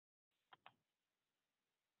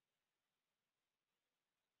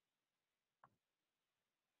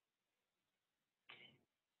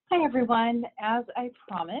Hi everyone. As I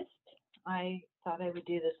promised, I thought I would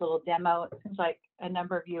do this little demo. It seems like a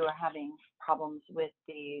number of you are having problems with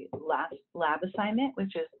the last lab assignment,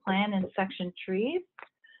 which is plan and section trees. So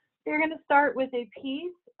you're going to start with a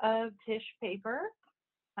piece of tissue paper,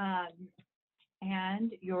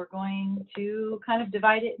 and you're going to kind of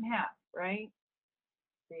divide it in half, right?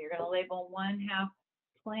 So you're going to label 1/2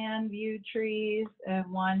 plan view trees and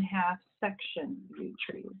 1/2 section view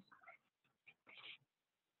trees.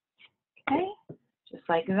 Okay, just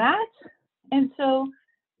like that. And so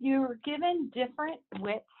you're given different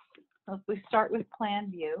widths. So if we start with plan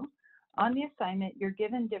view, on the assignment, you're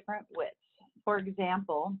given different widths. For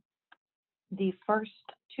example, the first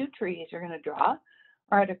two trees you're going to draw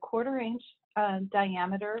are at a 1/4 inch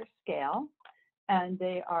diameter scale, and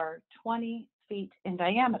they are 20 feet in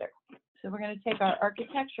diameter. So we're going to take our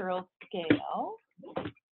architectural scale,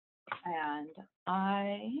 and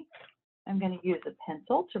I'm going to use a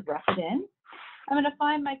pencil to rough it in. I'm going to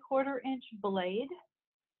find my 1/4 inch blade,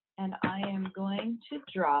 and I am going to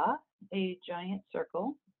draw a giant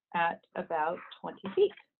circle at about 20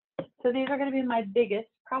 feet. So these are going to be my biggest,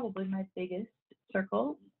 probably my biggest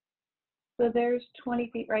circles. So there's 20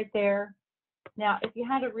 feet right there. Now, if you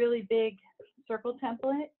had a really big circle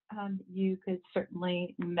template, you could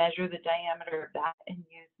certainly measure the diameter of that and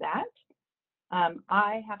use that.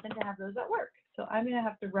 I happen to have those at work, so I'm going to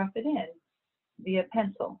have to rough it in via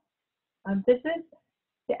pencil.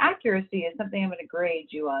 The accuracy is something I'm going to grade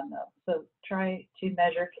you on though, so try to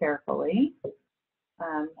measure carefully.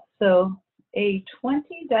 So a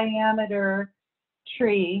 20 diameter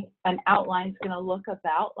tree, an outline is going to look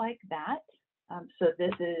about like that. So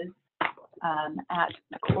this is at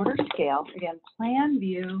a 1/4 scale. Again, plan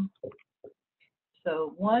view.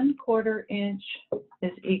 So 1/4 inch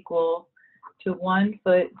is equal to 1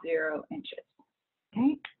 foot 0 inches.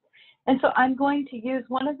 Okay. And so I'm going to use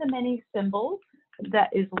one of the many symbols that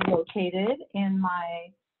is located in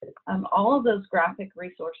my, all of those graphic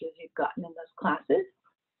resources you've gotten in those classes.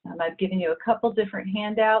 I've given you a couple different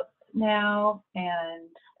handouts now, and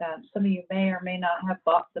some of you may or may not have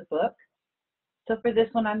bought the book. So for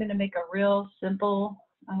this one, I'm going to make a real simple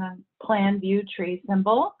plan view tree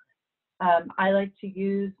symbol. I like to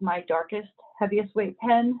use my darkest, heaviest weight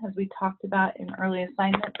pen, as we talked about in early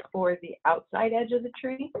assignments, for the outside edge of the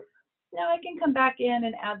tree. Now I can come back in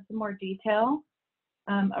and add some more detail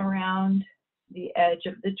around the edge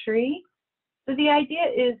of the tree. So the idea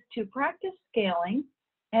is to practice scaling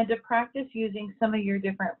and to practice using some of your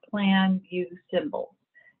different plan view symbols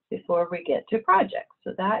before we get to projects.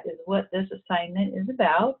 So that is what this assignment is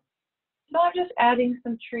about. So I'm just adding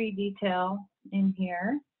some tree detail in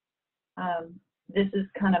here. This is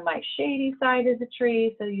kind of my shady side of the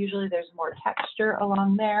tree, so usually there's more texture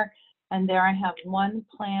along there. And there I have one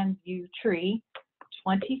plan view tree,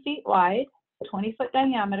 20 feet wide, 20 foot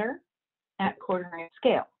diameter at 1/4 inch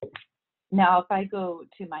scale. Now, if I go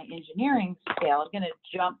to my engineering scale, I'm going to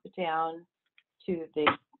jump down to the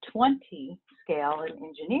 20 scale in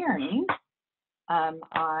engineering.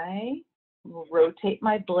 I will rotate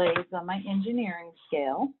my blades on my engineering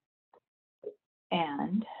scale,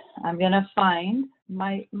 and I'm going to find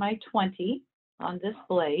my 20 on this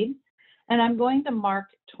blade, and I'm going to mark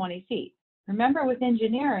 20 feet. Remember, with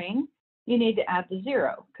engineering, you need to add the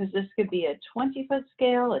 0, because this could be a 20-foot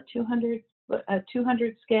scale, a 200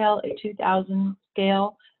 scale, a 2,000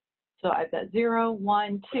 scale. So I've got 0,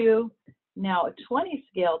 1, 2. Now a 20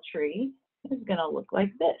 scale tree is going to look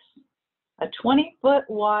like this. A 20-foot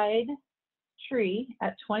wide tree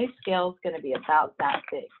at 20 scale is going to be about that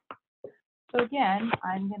big. So again,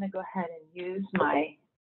 I'm going to go ahead and use my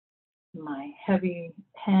heavy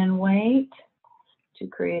pen weight to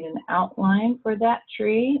create an outline for that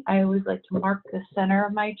tree. I always like to mark the center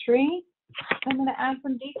of my tree. I'm going to add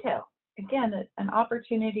some detail. Again, an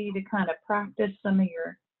opportunity to kind of practice some of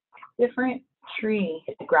your different tree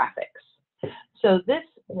graphics. So this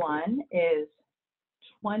one is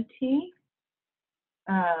 20.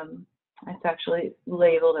 It's actually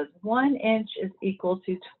labeled as 1 inch is equal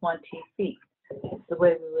to 20 feet. That's the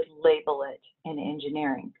way we would label it in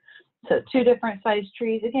engineering. So 2 different size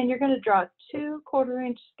trees. Again, you're going to draw 2 1/4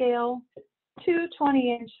 inch scale, 2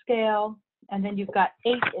 20 inch scale, and then you've got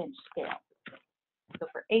 8 inch scale. So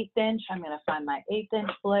for 1/8 inch, I'm going to find my 1/8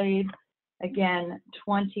 inch blade. Again,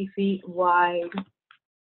 20 feet wide.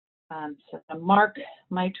 So to mark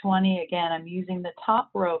my 20, again, I'm using the top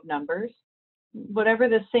row of numbers. Whatever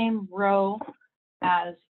the same row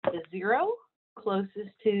as the 0,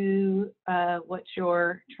 closest to what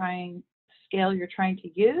scale you're trying to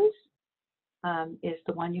use, is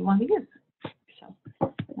the one you want to use. So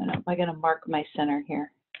I'm going to mark my center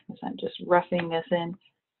here, because I'm just roughing this in.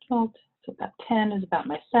 salt. So about 10 is about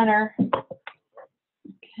my center.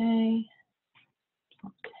 Okay,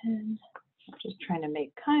 10. I'm just trying to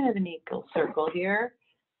make kind of an equal circle here.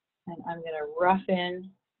 And I'm going to rough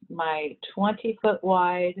in my 20-foot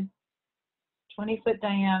wide, 20-foot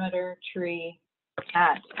diameter tree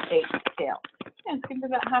at 8 scale. And it's going to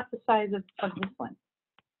be about half the size of this one,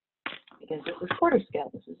 because this is quarter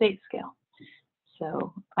scale, this is 8 scale.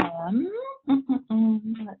 So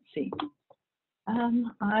let's see.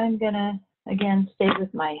 I'm gonna again stay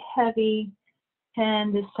with my heavy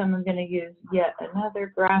pen. This time I'm gonna use yet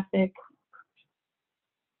another graphic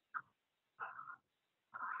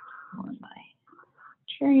on my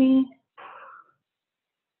tree.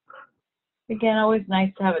 Again, always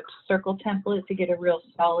nice to have a circle template to get a real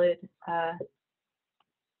solid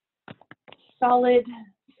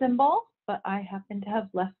symbol, but I happen to have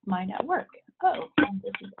left mine at work. Oh, and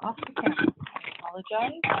this is off the camera. I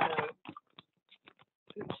apologize.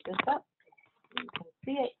 So switch this up so you can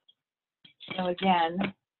see it. So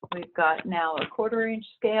again, we've got now a 1/4 inch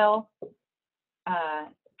scale,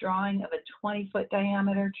 drawing of a 20-foot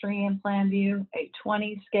diameter tree in plan view, a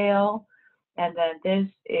 20 scale, and then this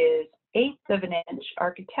is 1/8 of an inch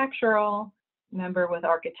architectural. Remember, with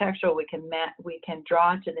architectural, we can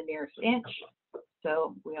draw to the nearest inch.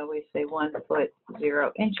 So we always say 1 foot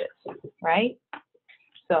 0 inches, right?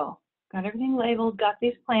 So got everything labeled, got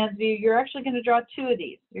these plans view. You're actually going to draw 2 of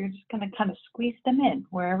these. You're just going to kind of squeeze them in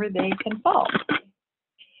wherever they can fall.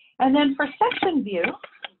 And then for section view,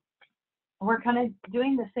 we're kind of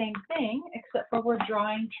doing the same thing, except for we're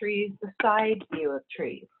drawing trees, the side view of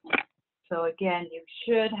trees. So again, you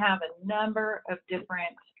should have a number of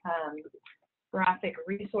different graphic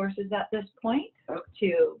resources at this point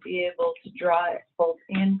to be able to draw it both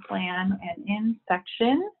in plan and in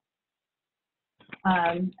section.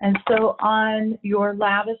 And so on your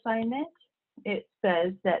lab assignment, it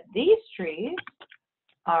says that these trees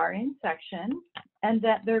are in section and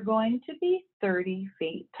that they're going to be 30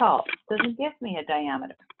 feet tall. Doesn't give me a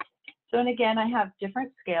diameter. So, and again, I have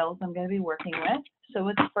different scales I'm going to be working with. So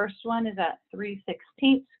with the first one is at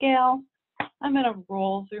 3/16 scale. I'm going to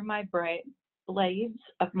roll through my blades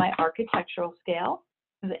of my architectural scale.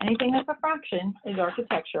 Anything that's a fraction is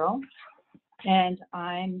architectural. And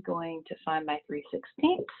I'm going to find my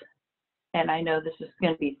 3/16. And I know this is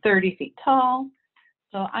going to be 30 feet tall.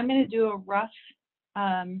 So I'm going to do a rough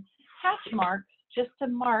hatch marks just to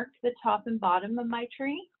mark the top and bottom of my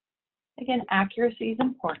tree. Again, accuracy is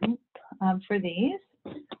important for these.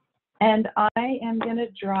 And I am going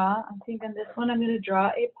to draw, I think on this one, I'm going to draw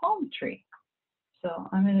a palm tree. So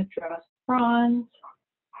I'm going to draw fronds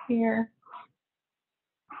here.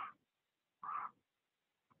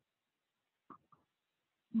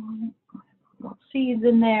 Little seeds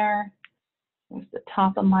in there. There's the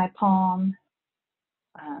top of my palm.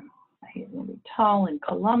 He's going to be tall and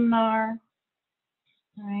columnar.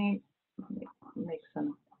 All right. Make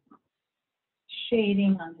some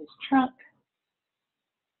shading on his trunk.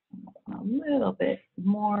 A little bit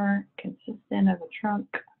more consistent of a trunk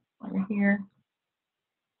over here.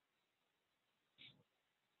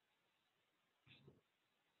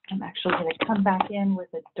 I'm actually going to come back in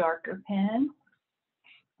with a darker pen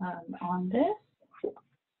on this.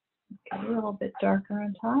 Get a little bit darker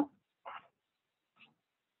on top.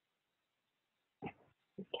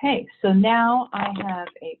 Okay, so now I have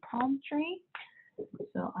a palm tree.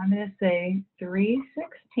 So I'm going to say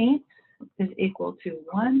 3/16 is equal to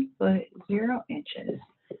 1 foot 0 inches.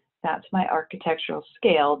 That's my architectural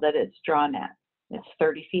scale that it's drawn at. It's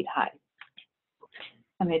 30 feet high.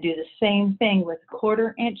 I'm going to do the same thing with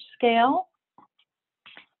 1/4 inch scale.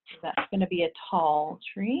 So that's going to be a tall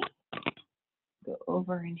tree. Go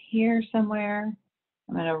over in here somewhere.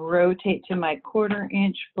 I'm going to rotate to my 1/4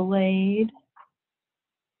 inch blade.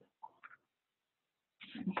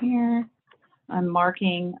 And here, I'm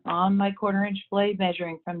marking on my 1/4 inch blade,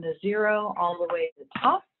 measuring from the 0 all the way to the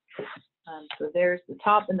top. So there's the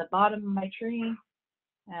top and the bottom of my tree.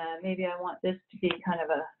 Maybe I want this to be kind of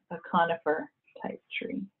a conifer type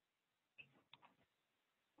tree.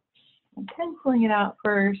 I'm penciling it out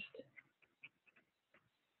first.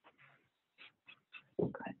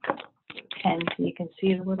 Pen so you can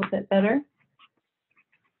see it a little bit better.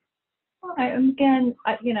 Again,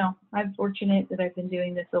 I'm fortunate that I've been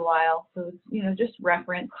doing this a while, so just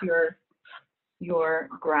reference your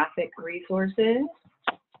graphic resources.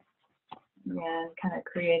 And kind of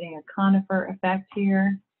creating a conifer effect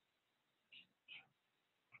here.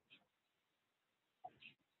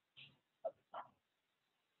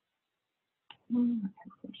 Some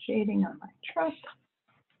shading on my truck.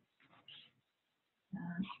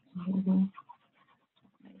 Maybe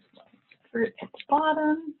skirt at the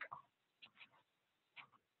bottom.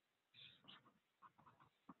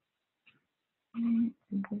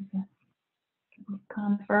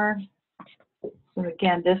 Conifer. So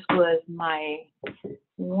again, this was my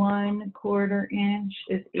 1/4 inch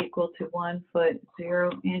is equal to 1 foot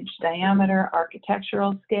 0 inch diameter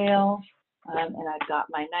architectural scale. And I've got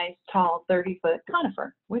my nice tall 30-foot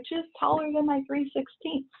conifer, which is taller than my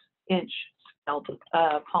 3/16 inch scaled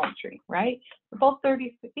palm tree, right? They're both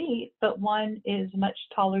 30 feet, but one is much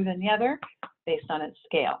taller than the other based on its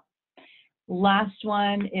scale. Last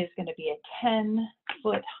one is going to be a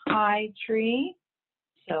 10-foot high tree.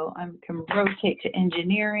 So I can rotate to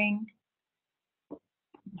engineering. All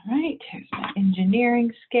right, here's my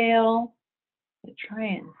engineering scale. I'll try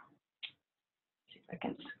and see if I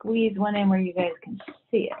can squeeze one in where you guys can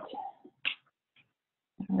see it.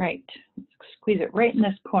 All right, squeeze it right in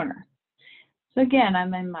this corner. So again,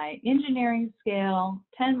 I'm in my engineering scale,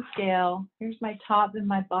 10 scale. Here's my top and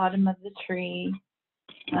my bottom of the tree.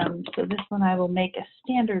 So this one I will make a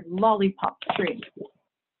standard lollipop tree,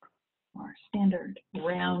 or standard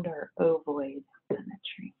round or ovoid kind of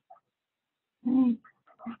tree. Okay.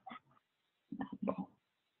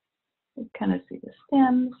 You kind of see the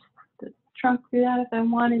stems, the trunk through that if I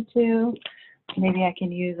wanted to. Maybe I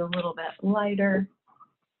can use a little bit lighter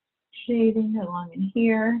shading along in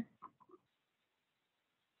here.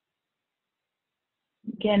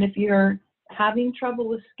 Again, if you're having trouble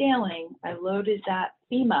with scaling, I loaded that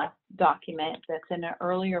FEMA document that's in an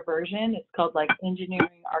earlier version. It's called like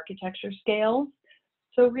Engineering Architecture Scales.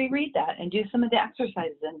 So reread that and do some of the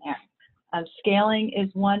exercises in there. Scaling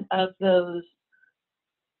is one of those,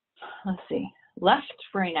 let's see, left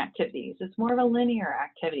brain activities. It's more of a linear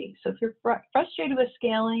activity. So if you're frustrated with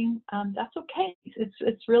scaling, that's okay.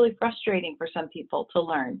 It's really frustrating for some people to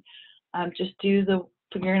learn. Just do the,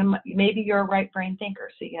 maybe you're a right brain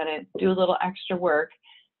thinker, so you got to do a little extra work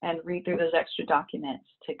and read through those extra documents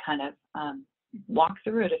to kind of walk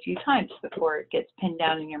through it a few times before it gets pinned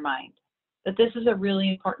down in your mind. But this is a really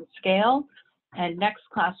important scale. And next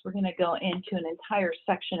class, we're going to go into an entire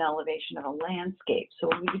section elevation of a landscape. So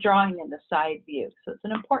we'll be drawing in the side view. So it's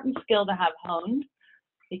an important skill to have honed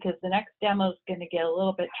because the next demo is going to get a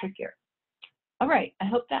little bit trickier. All right, I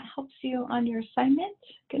hope that helps you on your assignment.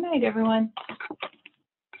 Good night, everyone.